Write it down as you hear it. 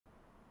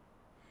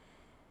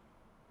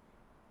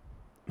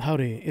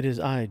Howdy, it is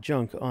I,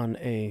 Junk, on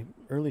a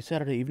early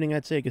Saturday evening,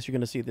 I'd say. I guess you're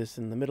going to see this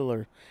in the middle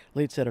or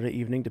late Saturday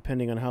evening,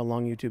 depending on how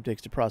long YouTube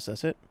takes to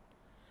process it.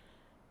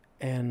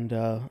 And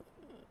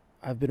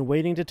I've been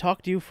waiting to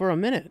talk to you for a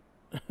minute.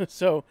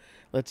 So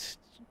let's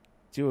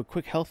do a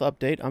quick health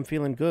update. I'm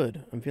feeling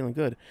good. I'm feeling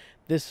good.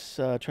 This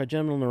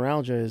trigeminal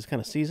neuralgia is kind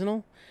of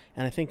seasonal,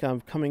 and I think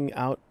I'm coming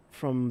out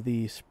from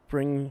the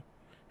spring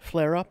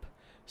flare-up,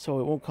 so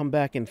it won't come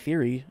back in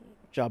theory,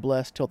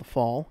 jobless, till the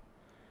fall.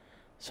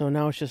 So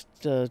now it's just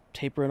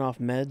tapering off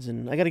meds,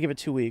 and I got to give it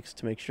 2 weeks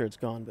to make sure it's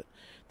gone. But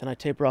then I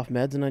taper off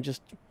meds, and I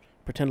just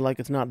pretend like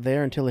it's not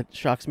there until it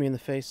shocks me in the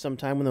face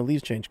sometime when the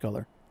leaves change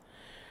color.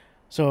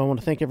 So I want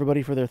to thank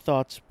everybody for their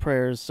thoughts,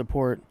 prayers,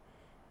 support.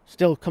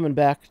 Still coming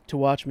back to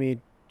watch me,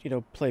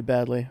 play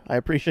badly. I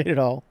appreciate it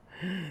all.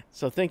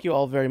 So thank you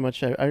all very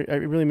much. It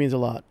really means a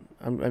lot.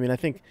 I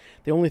think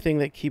the only thing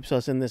that keeps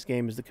us in this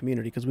game is the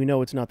community, because we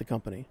know it's not the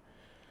company.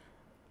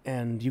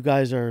 And you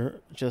guys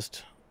are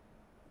just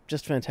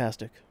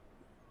fantastic.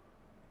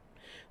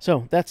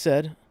 So, that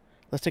said,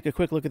 let's take a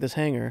quick look at this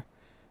hanger.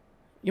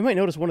 You might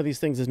notice one of these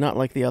things is not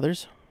like the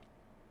others.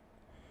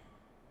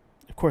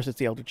 Of course, it's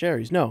the Eldritch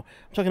Ares. No,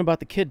 I'm talking about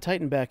the Kid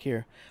Titan back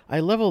here. I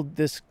leveled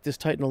this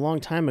Titan a long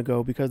time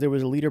ago because there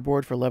was a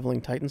leaderboard for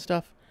leveling Titan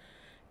stuff.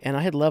 And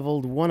I had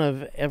leveled one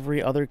of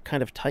every other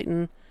kind of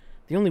Titan.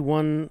 The only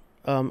one...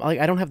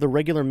 I don't have the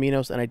regular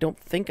Minos, and I don't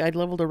think I'd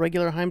leveled a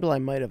regular Heimdall. I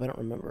might have, I don't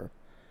remember.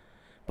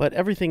 But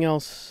everything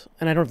else,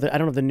 and I don't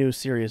have the new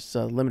Sirius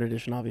limited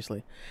edition,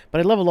 obviously.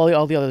 But I leveled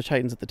all the other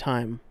Titans at the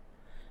time,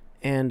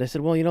 and I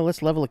said, well,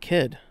 let's level a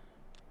Kid.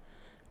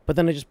 But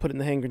then I just put it in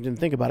the hanger and didn't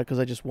think about it because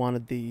I just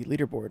wanted the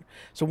leaderboard.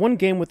 So one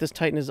game with this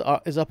Titan is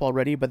up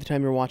already by the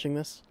time you're watching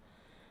this.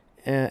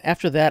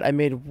 After that, I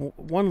made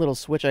one little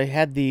switch. I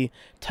had the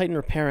Titan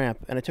repair amp,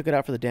 and I took it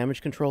out for the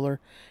damage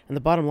controller. And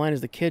the bottom line is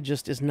the Kid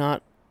just is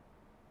not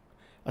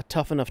a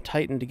tough enough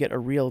Titan to get a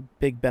real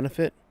big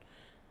benefit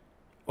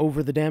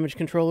over the damage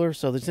controller,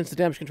 so since the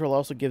damage controller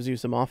also gives you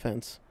some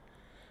offense,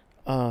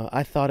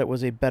 I thought it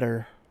was a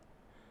better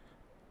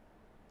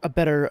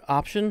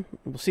option.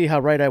 We'll see how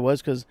right I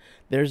was, because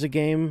there's a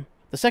game,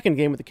 the second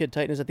game with the Kid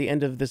Titan is at the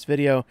end of this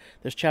video.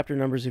 There's chapter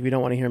numbers if you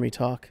don't want to hear me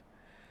talk.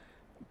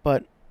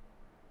 But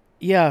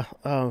yeah,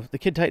 the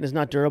Kid Titan is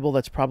not durable.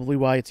 That's probably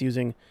why it's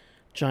using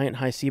giant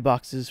high C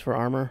boxes for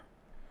armor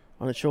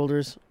on its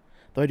shoulders,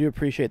 though I do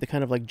appreciate the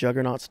kind of like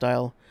Juggernaut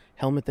style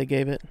helmet they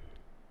gave it.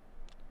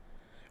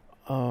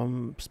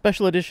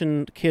 Special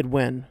edition Kid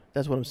when?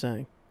 That's what I'm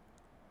saying.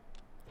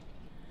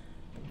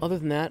 Other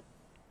than that,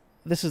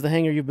 this is the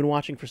hanger you've been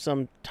watching for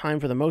some time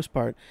for the most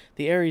part.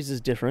 The Ares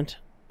is different.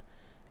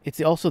 It's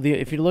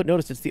if you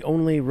notice, it's the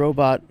only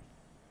robot,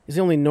 it's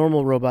the only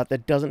normal robot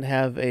that doesn't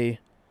have a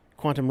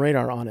quantum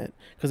radar on it,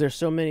 because there's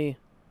so many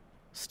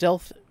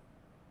stealth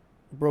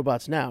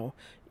robots now.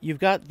 You've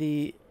got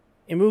the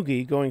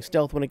Imugi going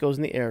stealth when it goes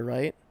in the air,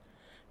 right?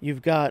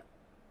 You've got...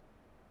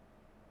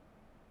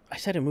 I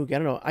said Imugi. I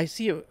don't know.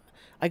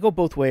 I go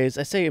both ways.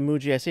 I say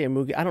Imugi. I say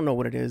Imugi. I don't know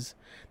what it is.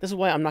 This is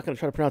why I'm not going to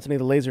try to pronounce any of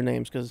the laser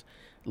names, because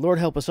Lord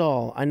help us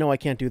all, I know I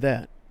can't do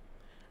that.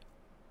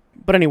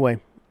 But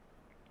anyway,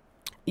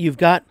 you've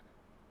got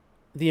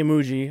the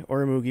Imugi,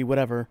 or Imugi,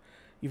 whatever.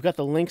 You've got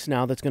the Lynx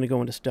now that's going to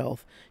go into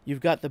stealth. You've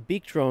got the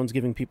beak drones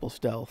giving people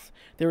stealth.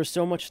 There is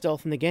so much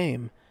stealth in the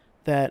game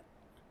that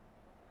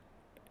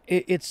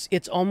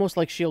it's almost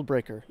like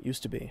Shieldbreaker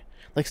used to be.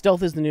 Like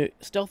stealth is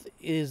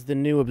the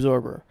new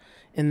absorber,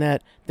 in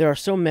that there are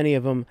so many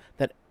of them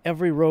that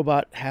every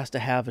robot has to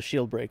have a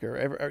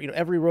Shieldbreaker.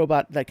 Every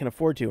robot that can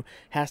afford to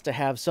has to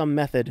have some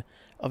method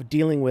of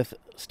dealing with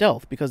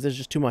stealth, because there's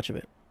just too much of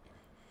it.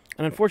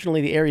 And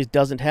unfortunately, the Ares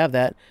doesn't have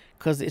that,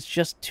 because it's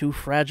just too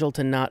fragile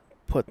to not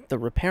put the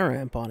repair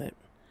amp on it.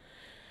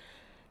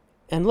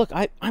 And look,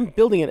 I'm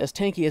building it as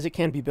tanky as it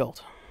can be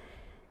built.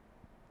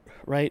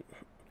 Right?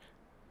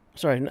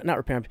 Sorry, not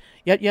repair amp.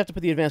 You have to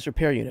put the advanced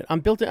repair unit. I'm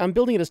building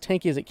it as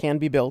tanky as it can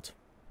be built.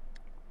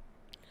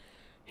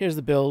 Here's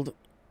the build.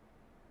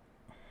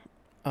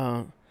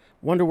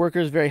 Wonderworker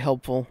is very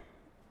helpful,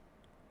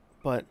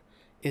 but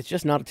it's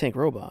just not a tank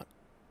robot.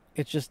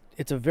 It's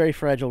a very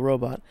fragile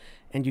robot,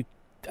 and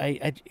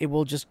it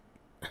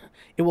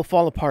will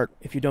fall apart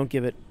if you don't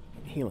give it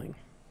healing.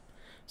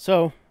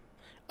 So,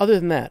 other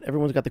than that,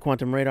 everyone's got the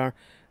quantum radar.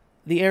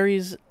 The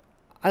Ares,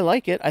 I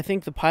like it. I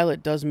think the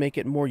pilot does make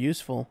it more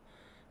useful.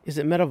 Is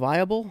it meta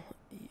viable?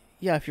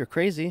 Yeah, if you're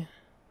crazy.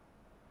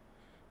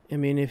 I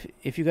mean,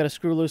 if you got a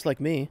screw loose like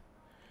me,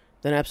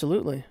 then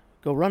absolutely,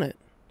 go run it.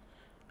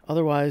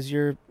 Otherwise,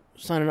 you're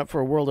signing up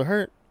for a world of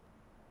hurt.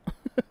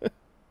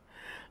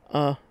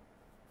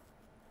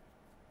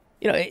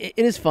 It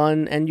is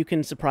fun, and you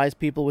can surprise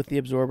people with the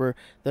absorber.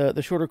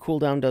 The shorter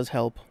cooldown does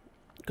help,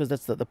 because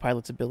that's the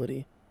pilot's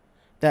ability.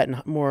 That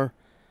and more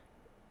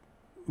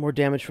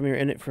damage from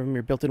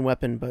your built-in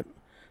weapon, but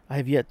I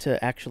have yet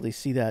to actually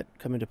see that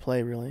come into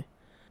play, really.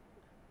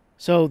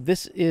 So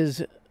this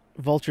is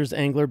Vulture's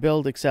angler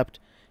build, except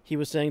he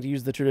was saying to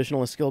use the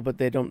traditionalist skill, but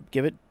they don't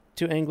give it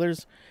to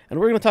anglers. And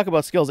we're going to talk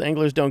about skills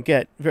anglers don't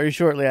get very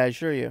shortly, I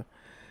assure you.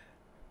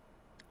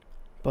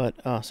 But,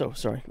 so,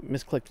 sorry,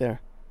 misclicked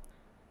there.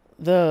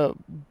 The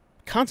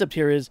concept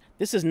here is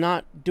this is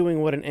not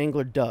doing what an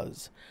angler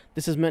does.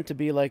 This is meant to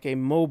be like a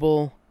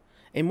more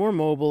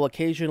mobile,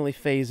 occasionally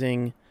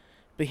phasing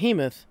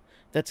behemoth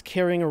that's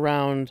carrying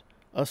around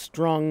a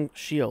strong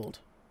shield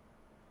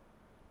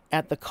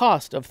at the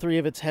cost of 3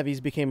 of its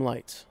heavies became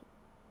lights.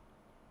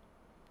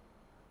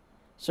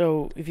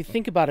 So if you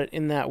think about it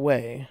in that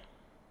way,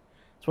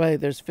 that's why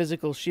there's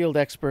physical shield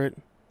expert,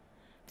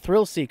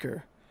 thrill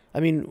seeker. I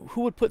mean,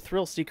 who would put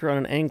thrill seeker on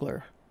an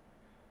angler?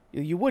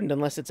 You wouldn't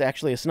unless it's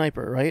actually a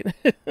sniper, right?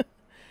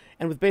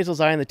 And with Basil's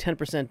Eye and the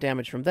 10%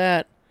 damage from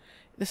that,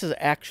 this is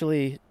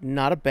actually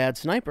not a bad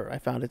sniper. I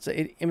found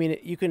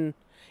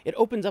it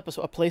opens up a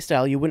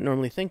playstyle you wouldn't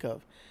normally think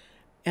of.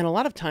 And a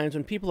lot of times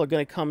when people are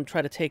going to come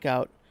try to take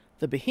out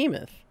the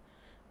behemoth,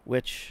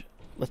 which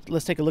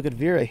let's take a look at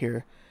Vera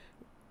here.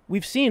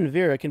 We've seen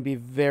Vera can be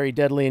very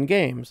deadly in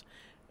games.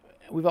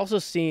 We've also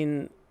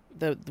seen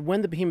that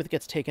when the behemoth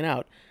gets taken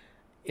out,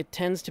 it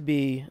tends to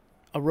be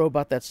a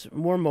robot that's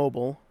more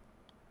mobile,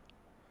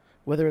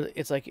 whether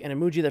it's like an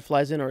emoji that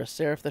flies in or a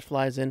seraph that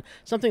flies in,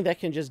 something that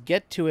can just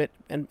get to it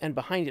and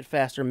behind it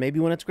faster,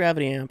 maybe when it's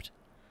gravity amped.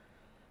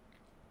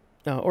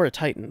 Or a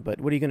Titan, but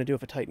what are you going to do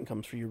if a Titan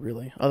comes for you,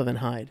 really, other than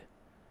hide?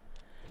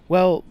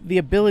 Well, the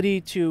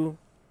ability to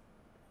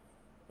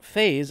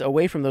phase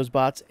away from those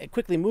bots,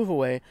 quickly move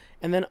away,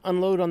 and then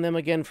unload on them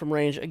again from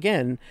range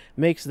again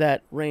makes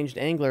that ranged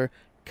angler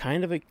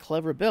kind of a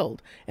clever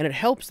build. And it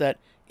helps that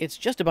it's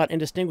just about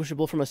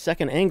indistinguishable from a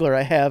second angler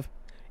I have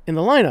in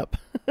the lineup.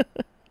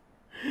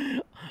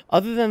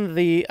 Other than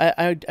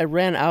I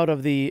ran out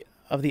of the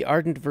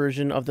ardent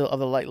version of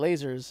the light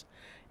lasers.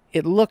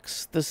 It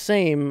looks the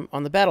same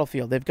on the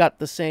battlefield. They've got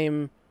the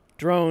same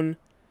drone,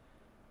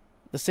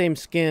 the same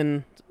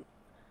skin,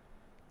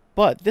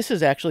 but this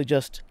is actually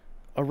just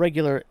a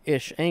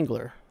regular-ish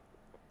angler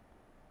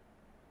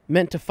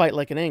meant to fight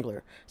like an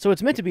angler. So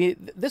it's meant to be,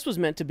 this was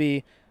meant to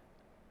be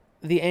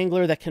the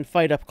angler that can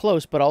fight up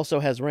close but also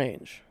has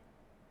range,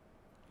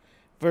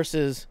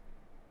 versus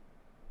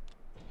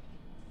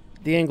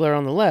the angler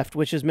on the left,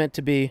 which is meant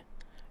to be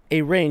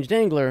a ranged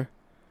angler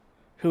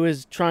who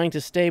is trying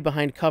to stay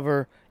behind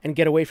cover and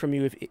get away from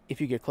you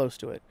if you get close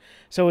to it.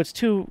 So it's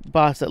 2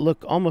 bots that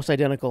look almost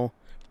identical,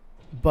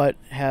 but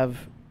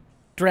have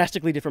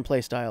drastically different play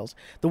styles.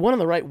 The one on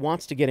the right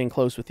wants to get in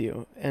close with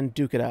you and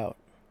duke it out.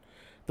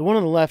 The one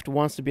on the left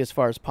wants to be as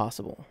far as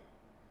possible.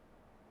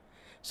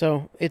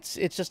 So it's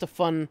just a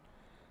fun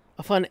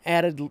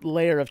added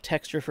layer of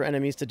texture for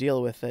enemies to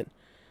deal with, that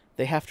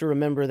they have to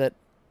remember that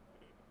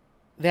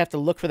they have to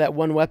look for that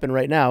one weapon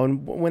right now,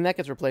 and when that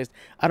gets replaced,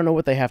 I don't know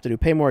what they have to do.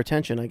 Pay more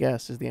attention, I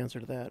guess, is the answer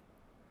to that.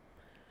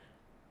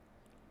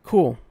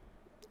 Cool.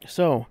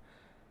 So,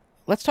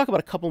 let's talk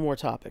about a couple more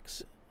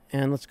topics,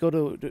 and let's go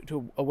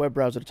to a web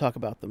browser to talk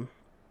about them.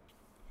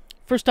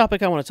 First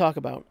topic I want to talk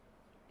about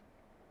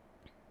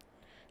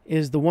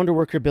is the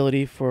Wonderworker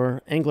ability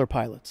for angler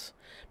pilots,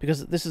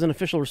 because this is an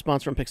official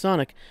response from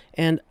Pixonic,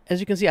 and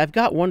as you can see, I've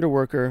got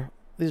Wonderworker.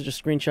 These are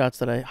just screenshots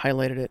that I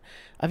highlighted it.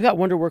 I've got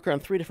Wonderworker on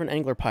 3 different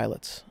angler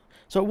pilots.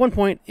 So at one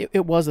point,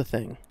 it was a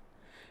thing.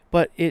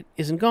 But it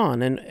isn't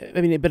gone.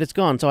 But it's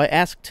gone. So I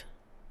asked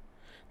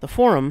the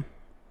forum,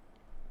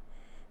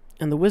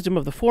 and the wisdom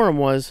of the forum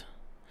was,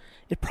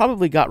 it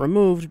probably got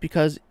removed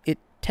because it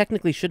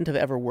technically shouldn't have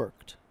ever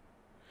worked.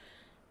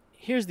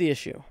 Here's the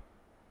issue.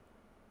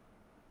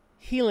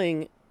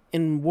 Healing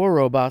in war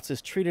robots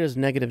is treated as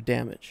negative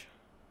damage.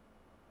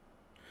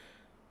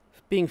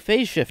 Being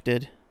phase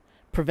shifted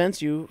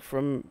prevents you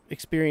from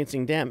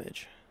experiencing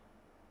damage.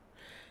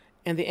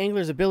 And the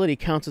angler's ability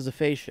counts as a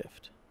phase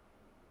shift.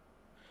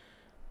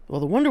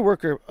 Well, the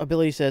Wonderworker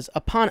ability says,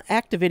 upon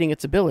activating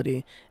its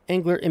ability,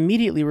 angler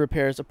immediately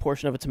repairs a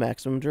portion of its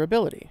maximum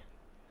durability.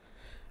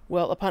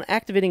 Well, upon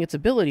activating its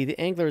ability, the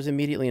angler is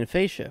immediately in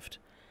phase shift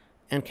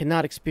and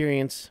cannot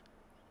experience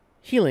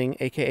healing,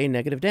 aka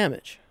negative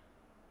damage.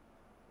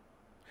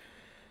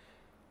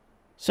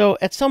 So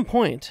at some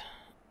point,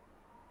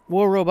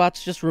 War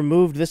Robots just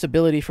removed this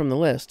ability from the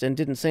list and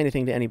didn't say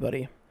anything to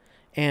anybody.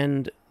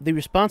 And the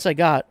response I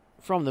got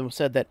from them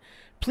said that,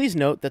 please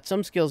note that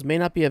some skills may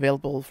not be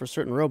available for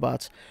certain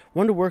robots.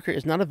 Wonderworker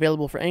is not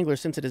available for Angler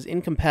since it is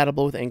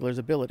incompatible with Angler's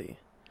ability.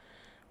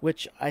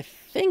 Which I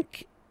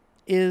think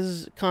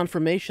is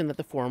confirmation that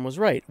the forum was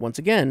right. Once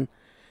again,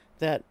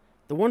 that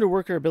the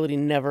Wonderworker ability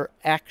never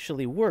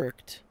actually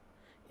worked.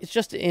 It's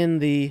just in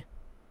the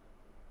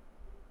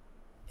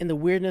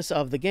weirdness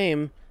of the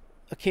game.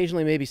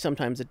 Occasionally, maybe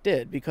sometimes it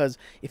did, because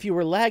if you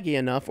were laggy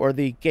enough or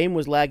the game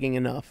was lagging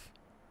enough,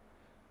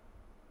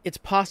 it's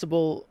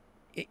possible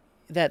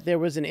that there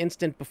was an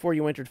instant before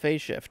you entered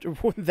phase shift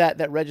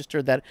that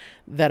registered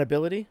that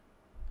ability.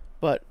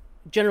 But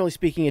generally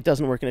speaking, it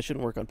doesn't work, and it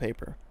shouldn't work on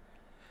paper.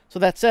 So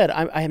that said,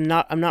 I'm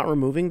not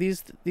removing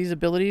these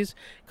abilities,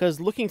 because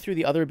looking through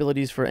the other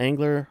abilities for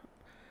Angler,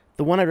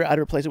 the one I'd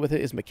replace it with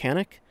is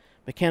Mechanic.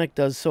 Mechanic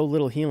does so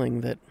little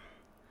healing that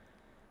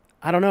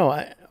I don't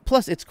know.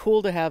 Plus, it's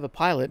cool to have a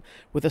pilot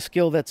with a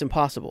skill that's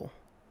impossible.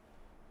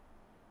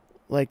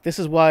 Like, this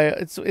is why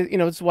it's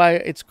why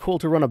it's cool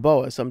to run a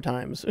boa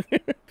sometimes,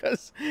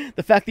 because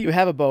the fact that you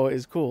have a boa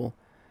is cool,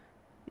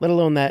 let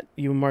alone that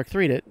you Mark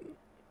III'd it.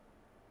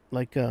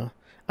 Like, I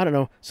don't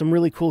know, some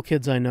really cool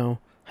kids I know,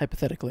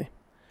 hypothetically.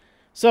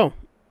 So,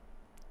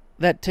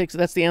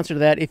 that's the answer to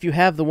that. If you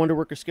have the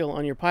Wonderworker skill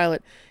on your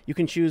pilot, you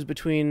can choose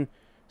between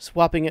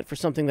swapping it for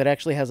something that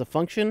actually has a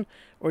function,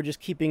 or just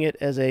keeping it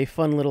as a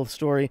fun little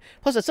story.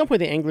 Plus, at some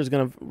point, the angler is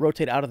going to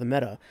rotate out of the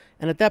meta,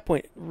 and at that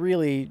point,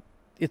 really,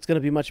 it's going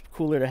to be much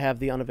cooler to have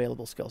the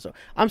unavailable skill. So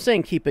I'm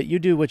saying keep it. You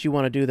do what you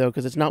want to do, though,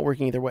 because it's not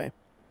working either way.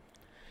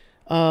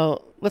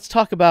 Let's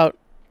talk about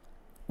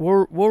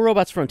War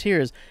Robots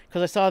Frontiers,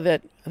 because I saw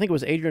that, I think it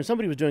was Adrian,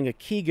 somebody was doing a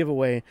key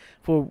giveaway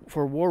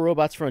for War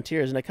Robots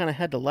Frontiers, and I kind of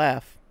had to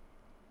laugh.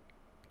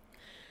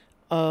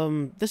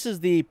 This is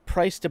the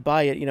price to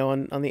buy it,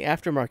 on the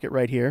aftermarket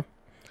right here.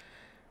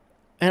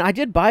 And I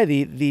did buy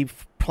the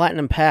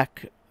Platinum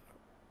Pack.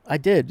 I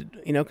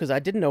did, because I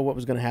didn't know what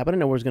was going to happen. I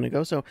didn't know where it was going to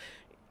go, so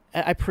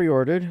I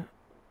pre-ordered,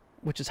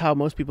 which is how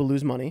most people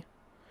lose money.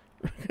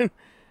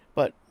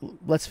 But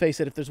let's face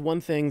it, if there's one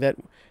thing that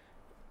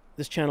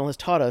this channel has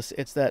taught us,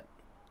 it's that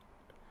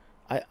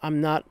I'm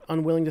not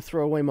unwilling to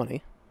throw away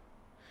money.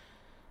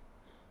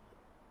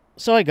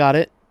 So I got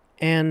it,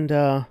 and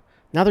now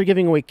they're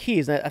giving away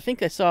keys. I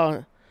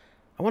want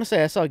to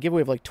say I saw a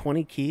giveaway of like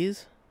 20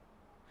 keys.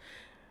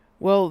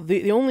 Well,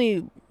 the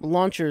only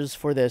launchers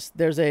for this,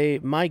 there's a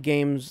My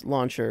Games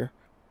launcher,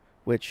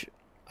 which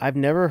I've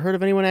never heard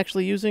of anyone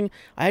actually using.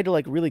 I had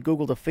to really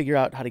Google to figure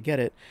out how to get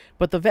it.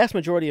 But the vast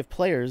majority of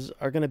players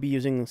are going to be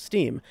using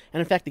Steam.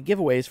 And in fact, the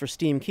giveaway is for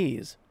Steam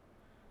keys.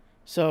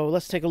 So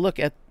let's take a look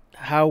at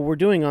how we're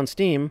doing on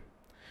Steam.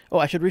 Oh,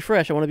 I should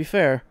refresh. I want to be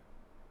fair.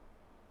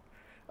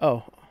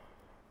 Oh,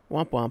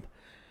 womp womp.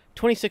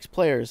 26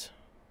 players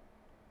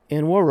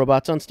in War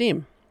Robots on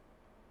Steam.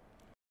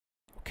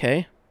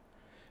 Okay.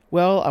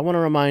 Well, I want to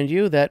remind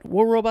you that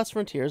War Robots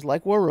Frontiers,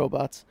 like War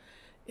Robots,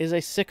 is a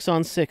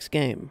 6-on-6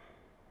 game.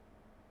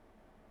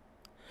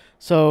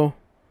 So,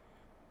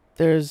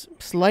 there's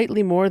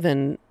slightly more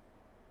than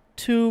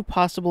 2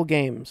 possible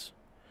games,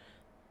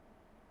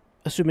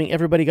 assuming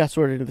everybody got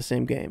sorted into the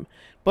same game.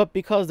 But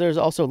because there's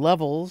also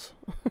levels,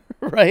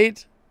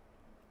 right?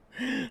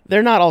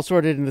 They're not all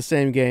sorted in the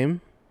same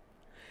game.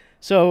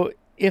 So,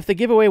 if the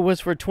giveaway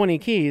was for 20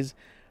 keys,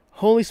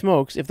 holy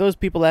smokes, if those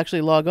people actually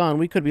log on,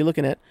 we could be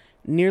looking at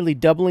nearly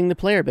doubling the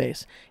player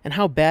base. And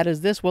how bad is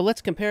this? Well,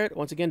 let's compare it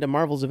once again to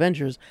Marvel's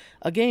Avengers,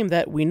 a game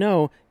that we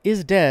know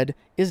is dead,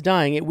 is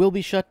dying, it will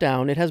be shut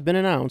down, it has been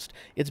announced,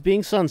 it's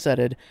being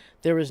sunsetted,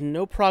 there is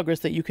no progress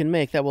that you can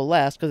make that will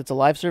last because it's a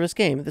live service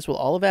game. This will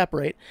all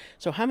evaporate.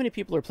 So how many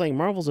people are playing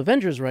Marvel's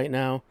Avengers right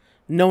now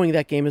knowing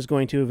that game is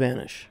going to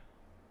vanish?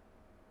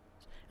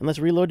 And let's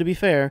reload to be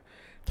fair.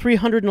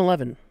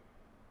 311.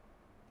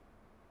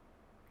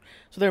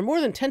 So there are more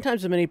than 10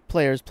 times as many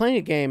players playing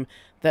a game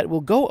that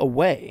will go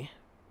away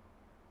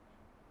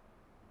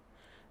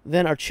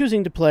than are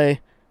choosing to play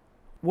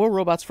War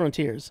Robots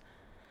Frontiers.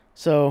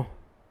 So,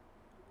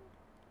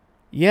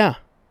 yeah,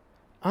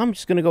 I'm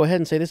just going to go ahead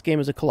and say this game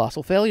is a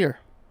colossal failure.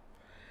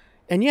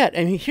 And yet,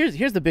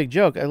 here's the big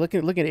joke. I look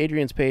at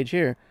Adrian's page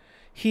here.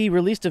 He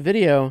released a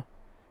video.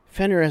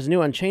 Fenrir has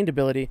new Unchained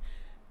ability.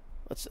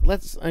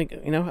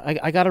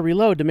 I got to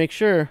reload to make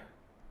sure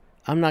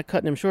I'm not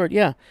cutting him short.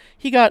 Yeah,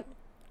 he got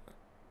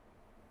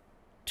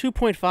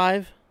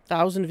 2.5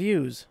 thousand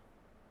views.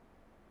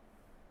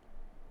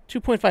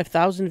 2.5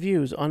 thousand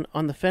views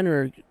on the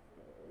Fenrir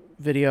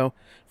video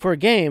for a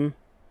game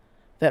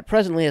that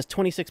presently has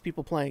 26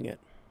 people playing it.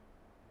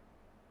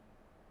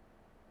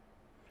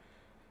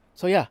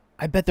 So yeah,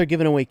 I bet they're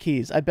giving away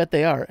keys. I bet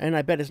they are, and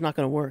I bet it's not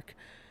going to work.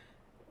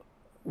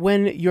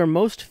 When you're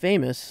most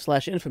famous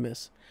 /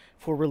 infamous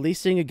for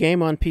releasing a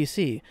game on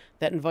PC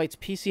that invites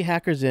PC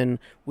hackers in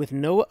with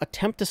no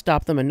attempt to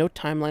stop them and no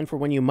timeline for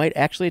when you might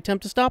actually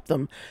attempt to stop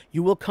them,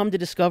 you will come to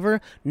discover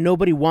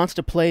nobody wants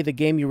to play the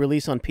game you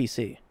release on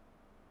PC.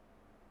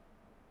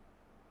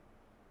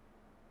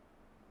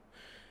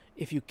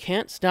 If you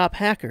can't stop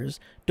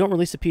hackers, don't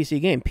release a PC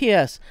game.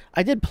 P.S.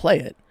 I did play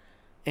it,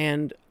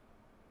 and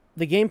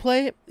the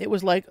gameplay, it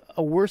was like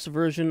a worse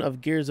version of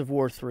Gears of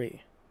War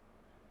 3.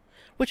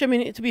 Which,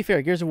 to be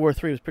fair, Gears of War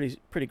 3 was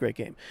pretty great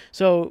game.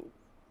 So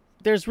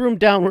there's room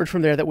downward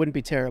from there that wouldn't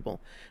be terrible.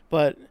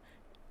 But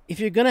if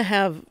you're going to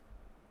have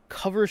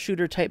cover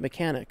shooter type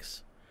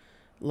mechanics,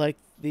 like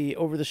the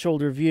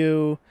over-the-shoulder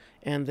view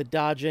and the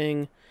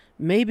dodging,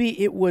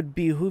 maybe it would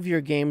behoove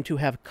your game to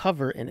have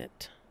cover in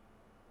it.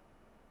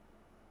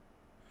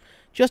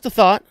 Just a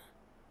thought.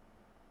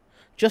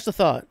 Just a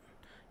thought.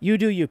 You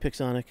do you,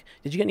 Pixonic.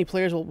 Did you get any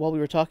players while we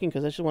were talking?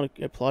 Because I just want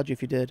to applaud you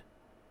if you did.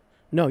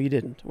 No, you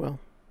didn't. Well,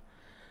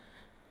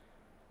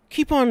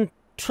 keep on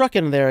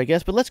trucking there, I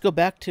guess, but let's go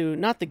back to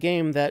not the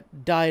game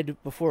that died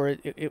before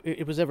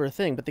it was ever a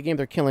thing, but the game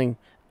they're killing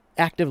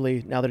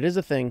actively now that it is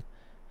a thing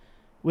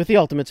with the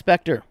ultimate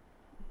Spectre.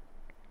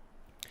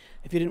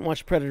 If you didn't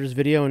watch Predator's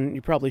video, and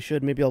you probably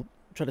should, maybe I'll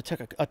try to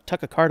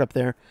tuck a card up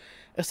there.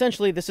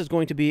 Essentially, this is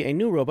going to be a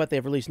new robot. They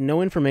have released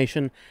no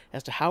information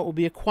as to how it will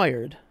be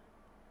acquired.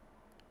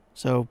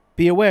 So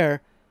be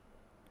aware.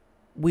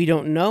 We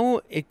don't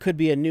know. It could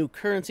be a new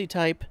currency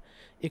type.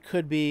 It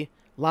could be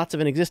lots of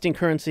an existing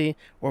currency,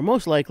 or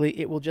most likely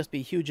it will just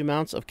be huge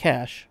amounts of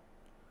cash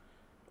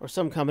or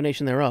some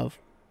combination thereof.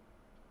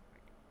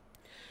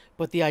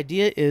 But the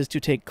idea is to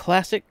take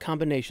classic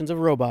combinations of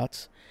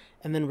robots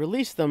and then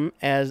release them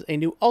as a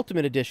new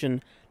Ultimate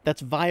Edition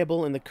that's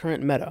viable in the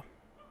current meta.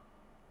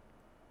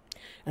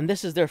 And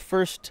this is their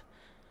first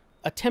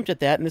attempt at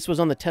that, and this was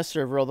on the test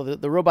server, although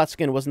the robot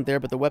skin wasn't there,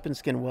 but the weapon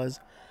skin was.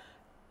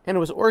 And it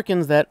was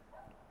Orkans that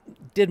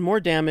did more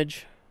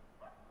damage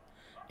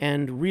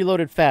and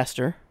reloaded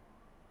faster.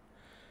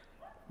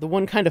 The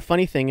one kind of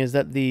funny thing is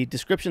that the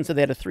description said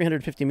they had a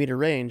 350-meter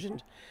range,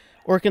 and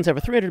Orkans have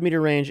a 300-meter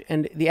range,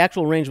 and the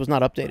actual range was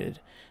not updated.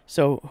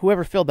 So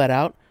whoever filled that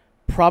out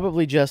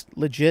probably just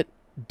legit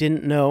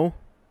didn't know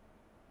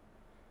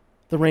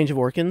the range of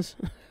Orkans.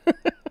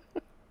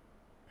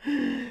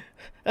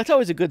 That's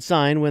always a good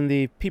sign when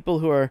the people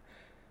who are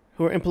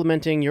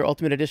implementing your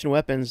Ultimate Edition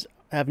weapons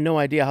have no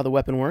idea how the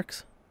weapon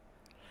works.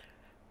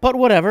 But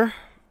whatever.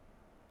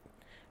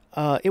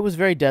 It was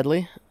very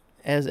deadly,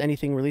 as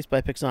anything released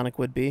by Pixonic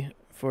would be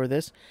for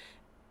this.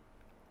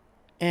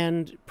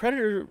 And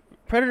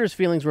Predator's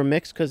feelings were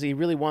mixed because he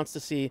really wants to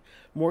see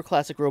more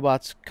classic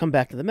robots come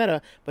back to the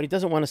meta, but he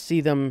doesn't want to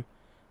see them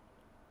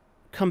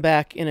come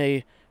back in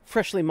a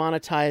freshly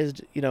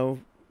monetized,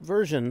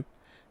 version,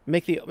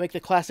 make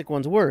the classic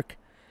ones work.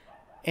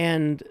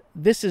 And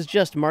this is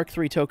just Mark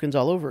III tokens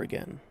all over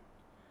again,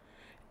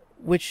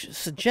 which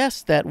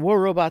suggests that War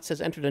Robots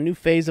has entered a new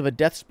phase of a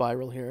death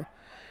spiral here,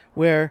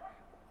 where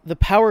the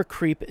power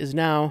creep is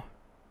now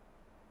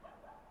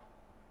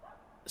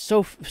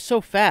so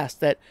fast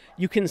that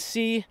you can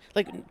see,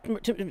 like,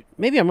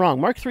 maybe I'm wrong.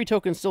 Mark III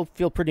tokens still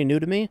feel pretty new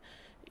to me.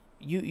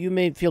 You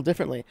may feel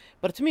differently,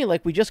 but to me,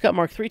 like, we just got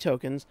Mark III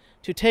tokens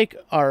to take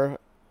our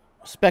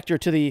Spectre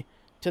to the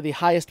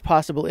highest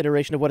possible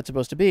iteration of what it's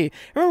supposed to be.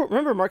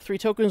 Remember, Mark III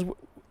tokens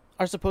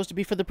are supposed to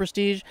be for the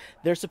prestige.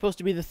 They're supposed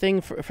to be the thing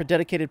for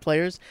dedicated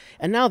players.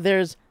 And now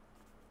there's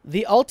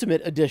the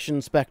Ultimate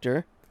Edition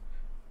Spectre.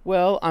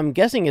 Well, I'm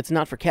guessing it's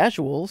not for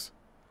casuals.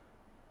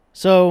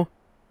 So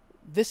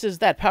this is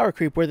that power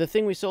creep where the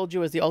thing we sold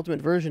you as the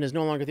Ultimate version is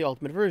no longer the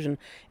Ultimate version.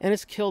 And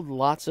it's killed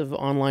lots of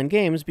online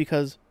games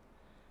because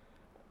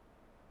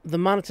the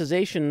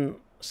monetization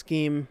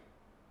scheme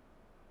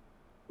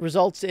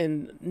results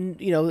in,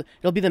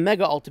 it'll be the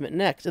Mega Ultimate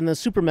next and the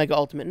Super Mega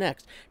Ultimate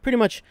next. Pretty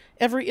much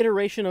every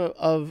iteration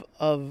of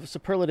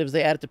superlatives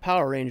they added to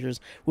Power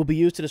Rangers will be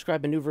used to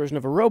describe a new version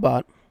of a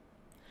robot.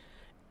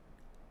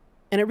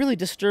 And it really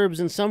disturbs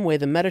in some way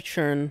the meta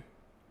churn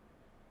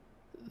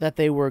that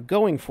they were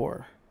going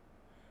for.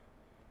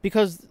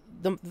 Because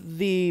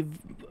the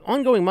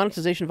ongoing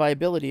monetization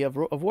viability of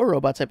War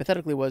Robots,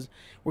 hypothetically, was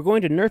we're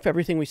going to nerf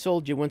everything we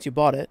sold you once you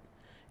bought it,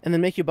 and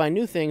then make you buy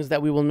new things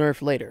that we will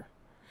nerf later.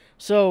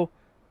 So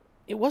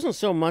it wasn't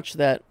so much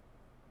that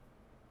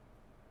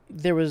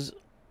there was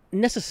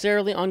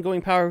necessarily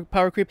ongoing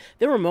power creep.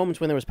 There were moments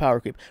when there was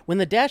power creep. When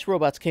the Dash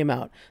robots came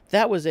out,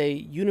 that was a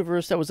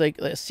universe, that was like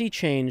a sea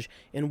change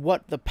in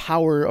what the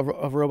power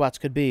of robots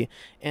could be.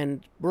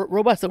 And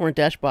robots that weren't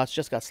Dash bots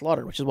just got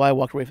slaughtered, which is why I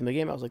walked away from the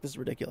game. I was like, this is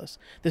ridiculous.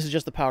 This is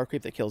just the power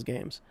creep that kills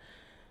games.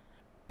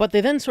 But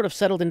they then sort of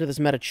settled into this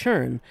meta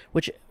churn,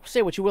 which,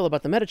 say what you will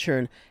about the meta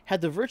churn,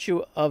 had the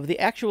virtue of the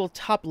actual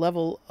top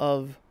level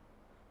of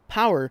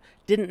power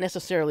didn't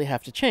necessarily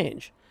have to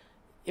change.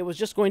 It was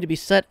just going to be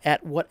set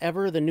at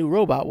whatever the new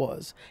robot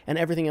was, and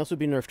everything else would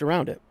be nerfed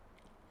around it.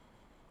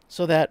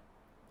 So that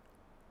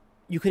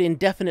you could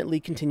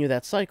indefinitely continue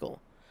that cycle.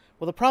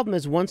 Well, the problem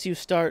is once you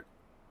start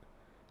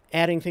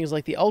adding things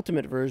like the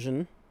Ultimate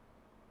version,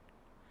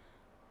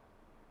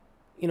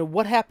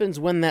 what happens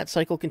when that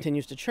cycle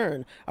continues to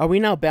churn? Are we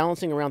now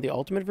balancing around the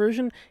Ultimate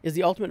version? Is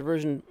the Ultimate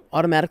version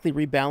automatically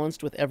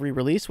rebalanced with every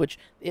release? Which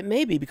it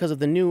may be because of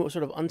the new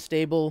sort of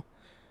unstable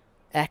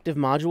active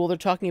module they're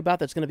talking about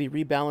that's going to be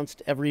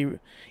rebalanced every...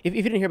 If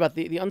you didn't hear about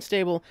the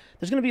unstable,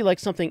 there's going to be like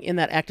something in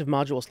that active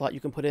module slot you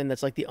can put in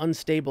that's like the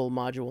unstable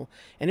module,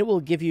 and it will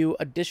give you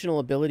additional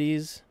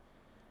abilities.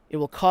 It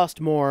will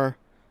cost more,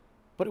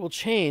 but it will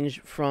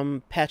change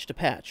from patch to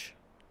patch.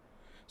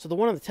 So the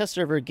one on the test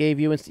server gave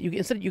you,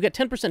 instead you get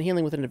 10%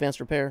 healing with an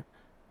advanced repair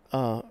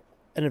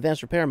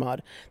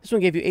mod. This one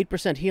gave you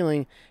 8%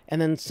 healing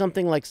and then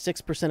something like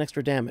 6%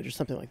 extra damage or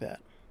something like that.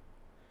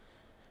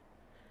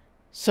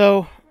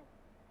 So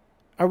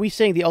are we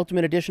saying the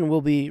Ultimate Edition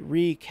will be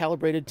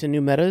recalibrated to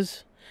new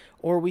metas?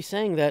 Or are we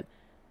saying that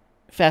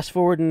fast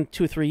forward in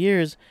 2 or 3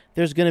 years,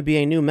 there's going to be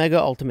a new Mega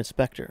Ultimate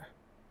Spectre?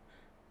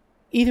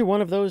 Either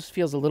one of those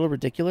feels a little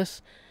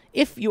ridiculous.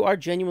 If you are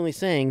genuinely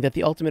saying that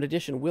the Ultimate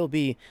Edition will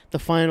be the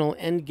final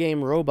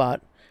endgame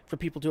robot for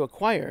people to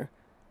acquire,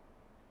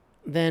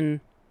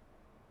 then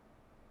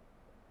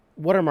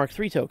what are Mark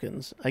III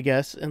tokens, I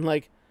guess? And,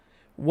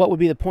 what would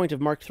be the point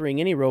of Mark IIIing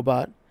any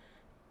robot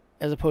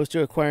as opposed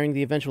to acquiring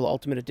the eventual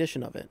Ultimate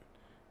Edition of it?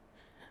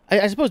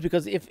 I suppose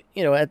because if,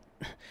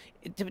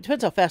 it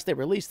depends how fast they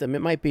release them.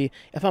 It might be,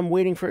 if I'm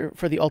waiting for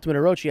the Ultimate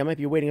Orochi, I might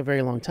be waiting a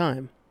very long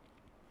time.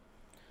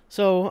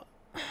 So,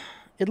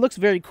 it looks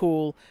very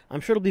cool. I'm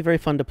sure it'll be very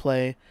fun to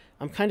play.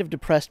 I'm kind of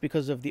depressed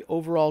because of the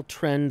overall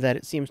trend that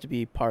it seems to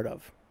be part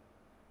of.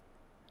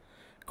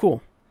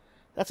 Cool.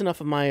 That's enough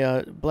of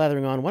my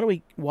blathering on. Why don't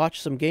we watch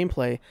some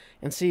gameplay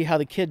and see how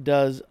the kid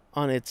does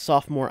on its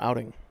sophomore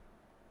outing.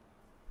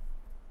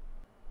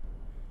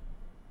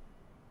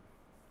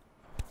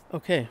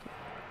 Okay.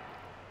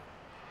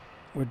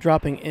 We're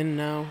dropping in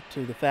now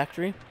to the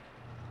factory.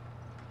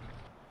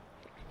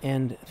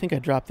 And I think I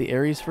dropped the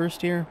Ares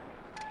first here.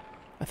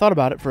 I thought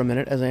about it for a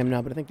minute, as I am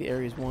now, but I think the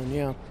Ares won,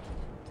 yeah.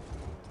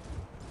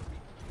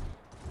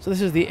 So this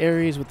is the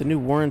Ares with the new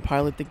Warren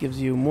pilot that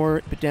gives you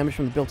more damage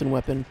from the built-in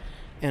weapon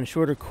and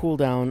shorter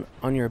cooldown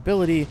on your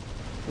ability,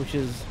 which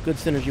is good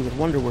synergy with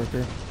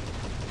Wonderworker.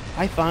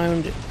 I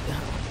find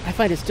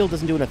it still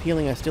doesn't do enough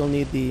healing. I still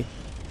need the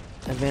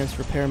advanced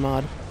repair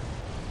mod.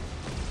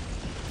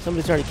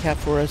 Somebody's already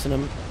capped for us, and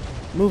I'm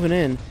moving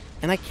in,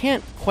 and I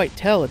can't quite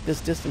tell at this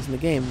distance in the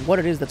game what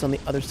it is that's on the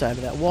other side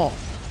of that wall.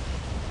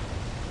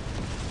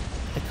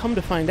 I come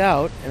to find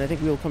out, and I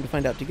think we will come to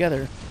find out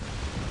together.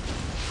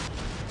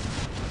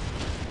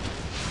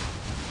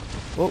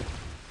 Whoa.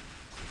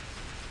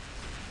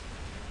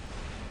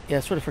 Yeah, I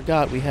sort of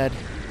forgot we had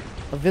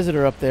a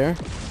visitor up there.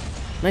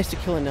 Nice to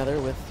kill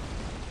another with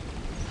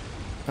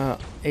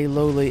a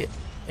lowly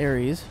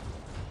Ares.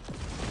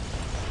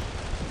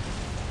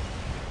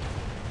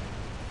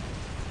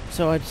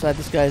 So I decide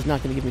this guy is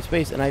not going to give me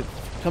space, and I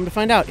come to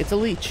find out it's a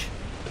leech.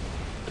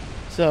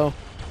 So,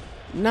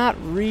 not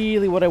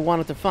really what I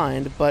wanted to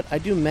find, but I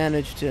do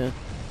manage to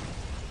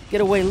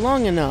get away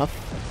long enough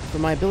for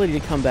my ability to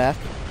come back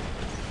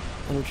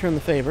and return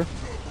the favor.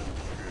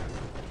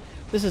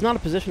 This is not a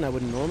position I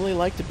would normally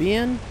like to be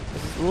in.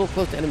 This is a little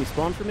close to enemy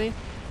spawn for me.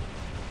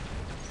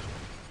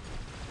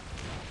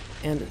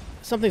 And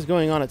something's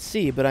going on at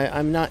sea, but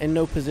I'm not in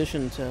no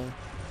position to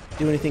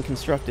do anything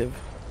constructive.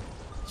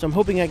 So I'm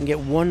hoping I can get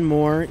one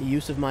more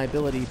use of my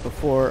ability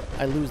before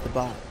I lose the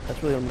bot.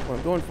 That's really what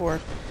I'm going for.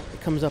 It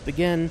comes up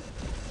again,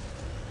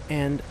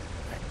 and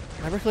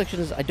my recollection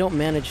is I don't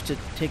manage to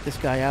take this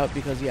guy out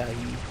because, yeah,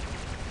 he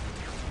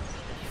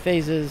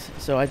phases,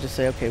 so I just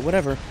say, okay,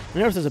 whatever. I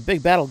notice there's a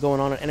big battle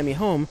going on at enemy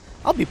home.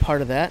 I'll be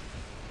part of that.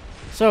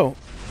 So,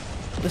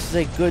 this is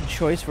a good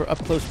choice for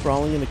up-close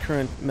brawling in the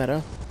current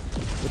meta.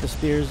 With the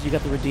spears, you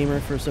got the Redeemer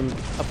for some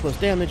up-close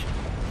damage,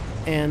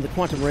 and the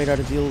Quantum Radar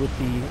to deal with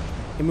the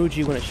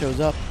emoji when it shows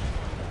up.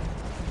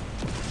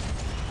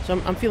 So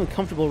I'm feeling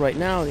comfortable right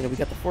now. You know, we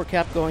got the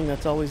 4-cap going,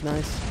 that's always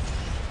nice.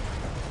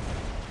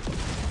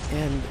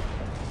 And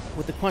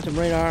with the Quantum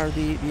Radar,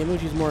 the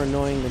emoji is more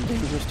annoying than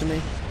dangerous to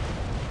me.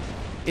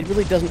 It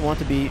really doesn't want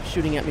to be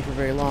shooting at me for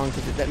very long,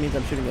 because that means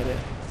I'm shooting at it.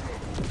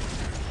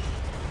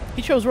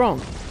 He chose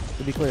wrong,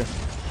 to be clear.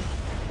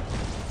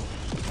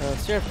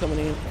 Seraph coming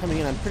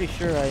in, I'm pretty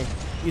sure I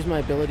use my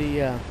ability,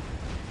 because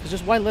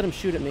just why let him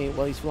shoot at me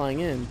while he's flying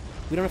in?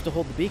 We don't have to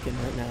hold the beacon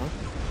right now.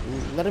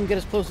 Let him get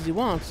as close as he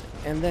wants,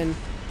 and then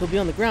he'll be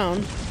on the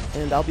ground,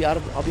 and I'll be out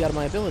of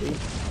my ability.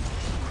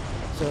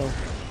 So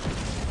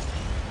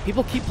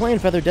people keep playing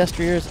Feather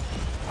Destriers.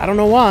 I don't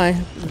know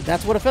why.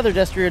 That's what a Feather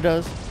Destrier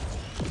does.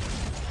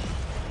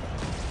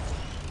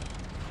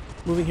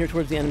 Moving here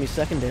towards the enemy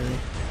secondary.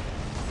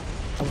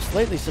 I was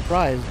slightly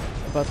surprised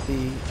about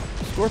the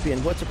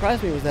Scorpion. What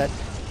surprised me was that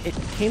it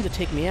came to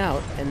take me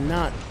out and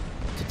not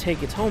to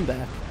take its home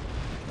back.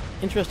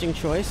 Interesting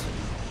choice.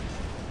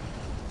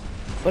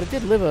 But it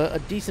did live a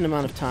decent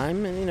amount of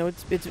time, and you know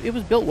it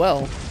was built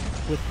well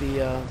with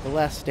the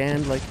last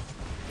stand. Like,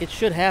 it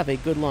should have a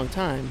good long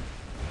time.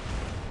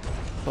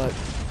 But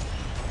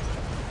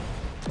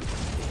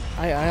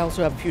I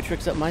also have a few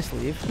tricks up my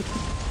sleeve.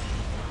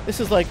 This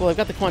is like, well, I've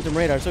got the Quantum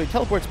Radar, so he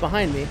teleports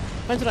behind me,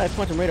 finds that I have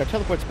Quantum Radar,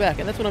 teleports back,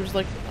 and that's when I'm just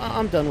like,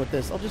 I'm done with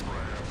this. I'll just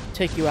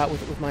take you out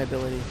with my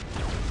ability.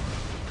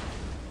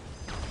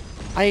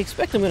 I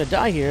expect I'm going to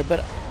die here,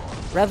 but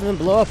rather than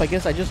blow up, I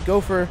guess I just go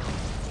for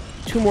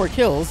 2 more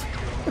kills.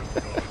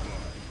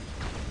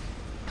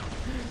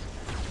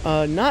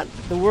 Not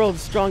the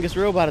world's strongest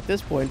robot at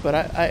this point, but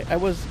I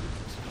was,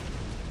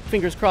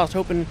 fingers crossed,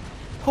 hoping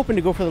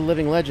to go for the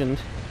living legend.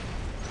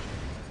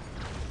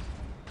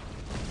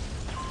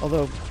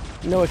 Although,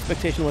 no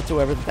expectation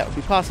whatsoever that would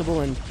be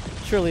possible, and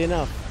surely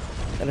enough,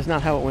 that is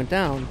not how it went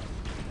down.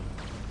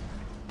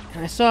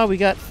 And I saw we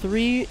got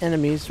 3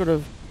 enemies sort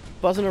of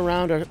buzzing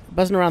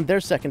around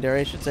their secondary,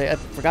 I should say. I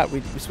forgot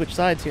we switched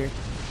sides here.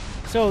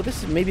 So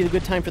this is maybe the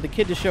good time for the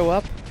kid to show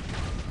up.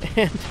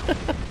 And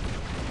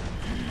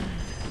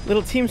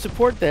little team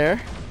support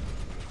there.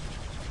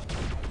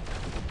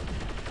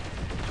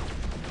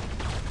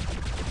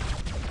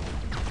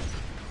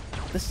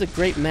 This is a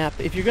great map.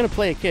 If you're going to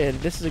play a kid,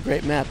 this is a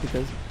great map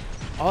because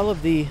all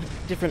of the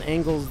different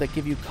angles that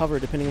give you cover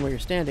depending on where you're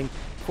standing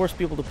force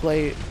people to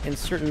play in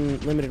certain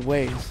limited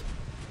ways.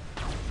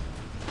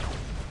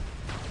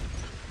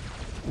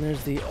 And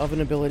there's the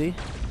oven ability.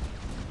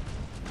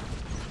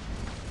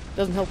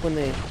 Doesn't help when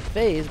they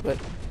phase, but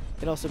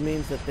it also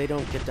means that they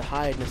don't get to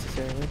hide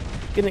necessarily.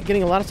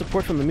 Getting a lot of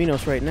support from the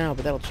Minos right now,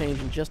 but that'll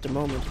change in just a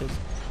moment because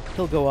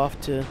he'll go off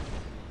to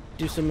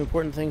do some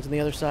important things on the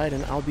other side,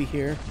 and I'll be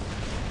here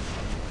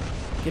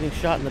getting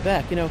shot in the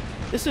back. You know,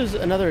 this is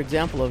another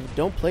example of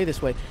don't play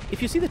this way.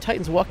 If you see the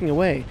Titans walking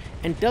away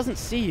and doesn't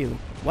see you,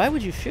 why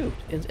would you shoot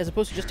as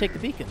opposed to just take the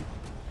beacon?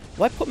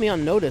 Why put me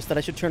on notice that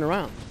I should turn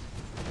around?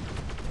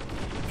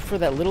 For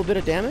that little bit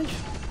of damage?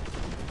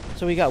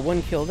 So we got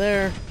one kill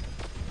there.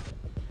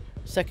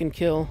 Second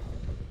kill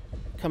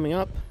coming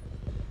up.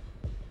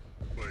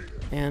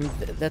 And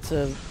that's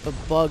a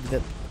bug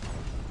that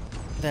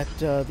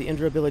the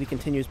Indra ability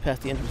continues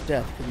past the Indra's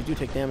death, because you do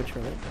take damage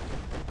from it.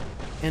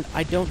 And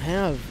I don't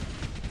have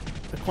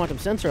a quantum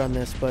sensor on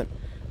this, but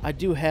I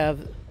do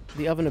have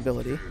the oven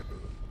ability.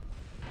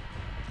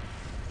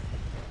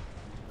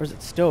 Or is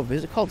it stove?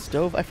 Is it called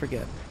stove? I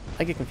forget.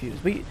 I get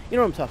confused. But you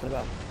know what I'm talking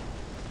about.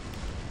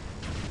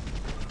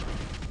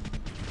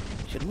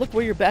 You should look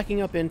where you're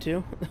backing up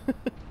into.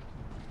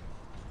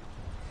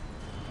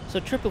 So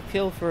triple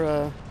kill for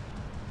a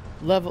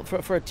level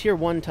for a tier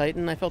 1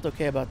 Titan. I felt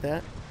okay about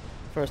that,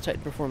 as far as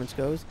Titan performance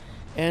goes.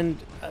 And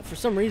for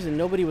some reason,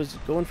 nobody was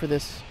going for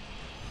this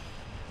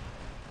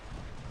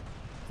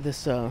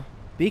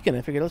beacon.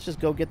 I figured, let's just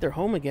go get their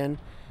home again.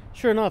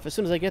 Sure enough, as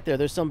soon as I get there,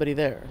 there's somebody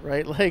there,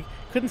 right? Like,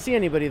 couldn't see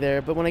anybody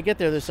there, but when I get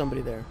there, there's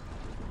somebody there.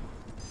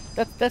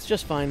 That's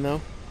just fine,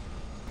 though.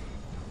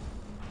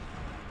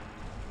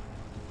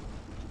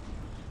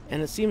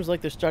 And it seems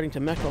like they're starting to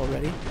mech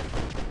already.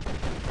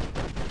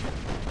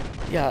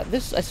 Yeah,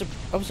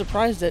 I was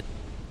surprised at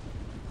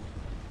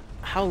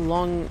how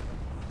long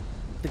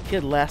the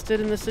kid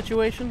lasted in this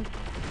situation.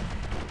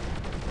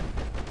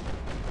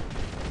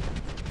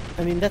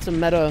 I mean, that's a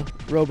meta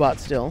robot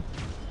still.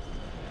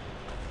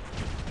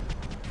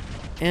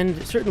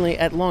 And certainly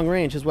at long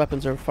range, his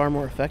weapons are far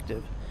more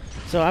effective.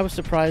 So I was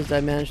surprised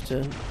I managed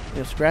to,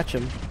 scratch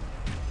him.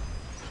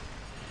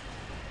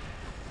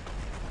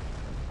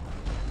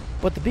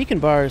 But the beacon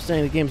bar is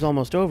saying the game's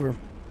almost over.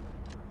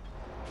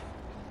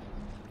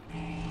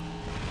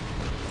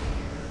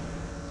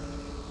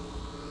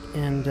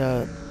 And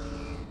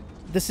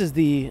this is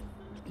the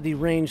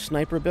range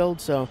sniper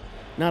build, so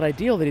not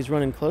ideal that he's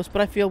running close,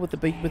 but I feel with the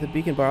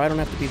beacon bar I don't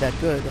have to be that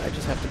good. I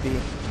just have to be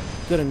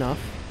good enough.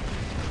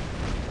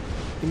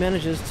 He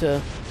manages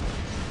to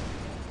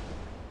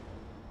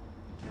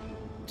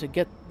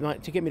get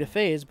me to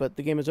phase, but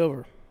the game is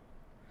over.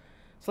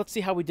 So let's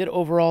see how we did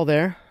overall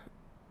there.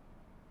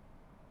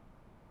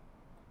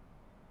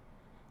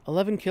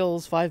 11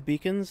 kills, 5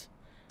 beacons.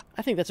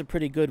 I think that's a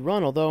pretty good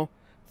run, although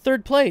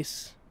 3rd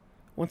place.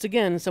 Once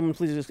again, someone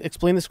please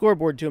explain the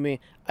scoreboard to me.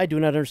 I do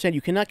not understand.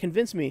 You cannot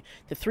convince me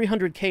that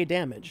 300k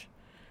damage,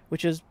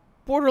 which is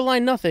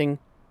borderline nothing,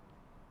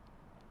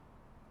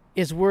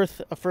 is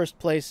worth a 1st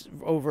place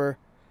over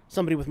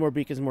somebody with more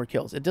beacons and more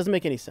kills. It doesn't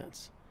make any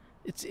sense.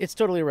 It's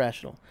totally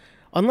irrational.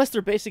 Unless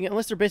they're basing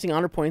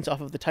honor points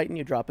off of the Titan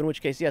you drop, in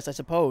which case, yes, I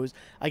suppose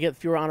I get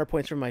fewer honor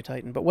points from my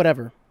Titan, but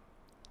whatever.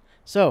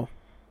 So,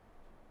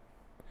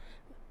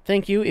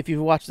 thank you if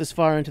you've watched this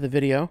far into the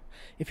video.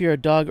 If you're a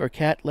dog or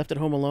cat left at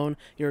home alone,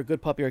 you're a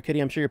good puppy or a kitty,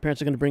 I'm sure your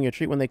parents are going to bring you a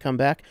treat when they come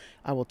back.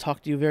 I will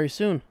talk to you very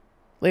soon.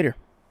 Later.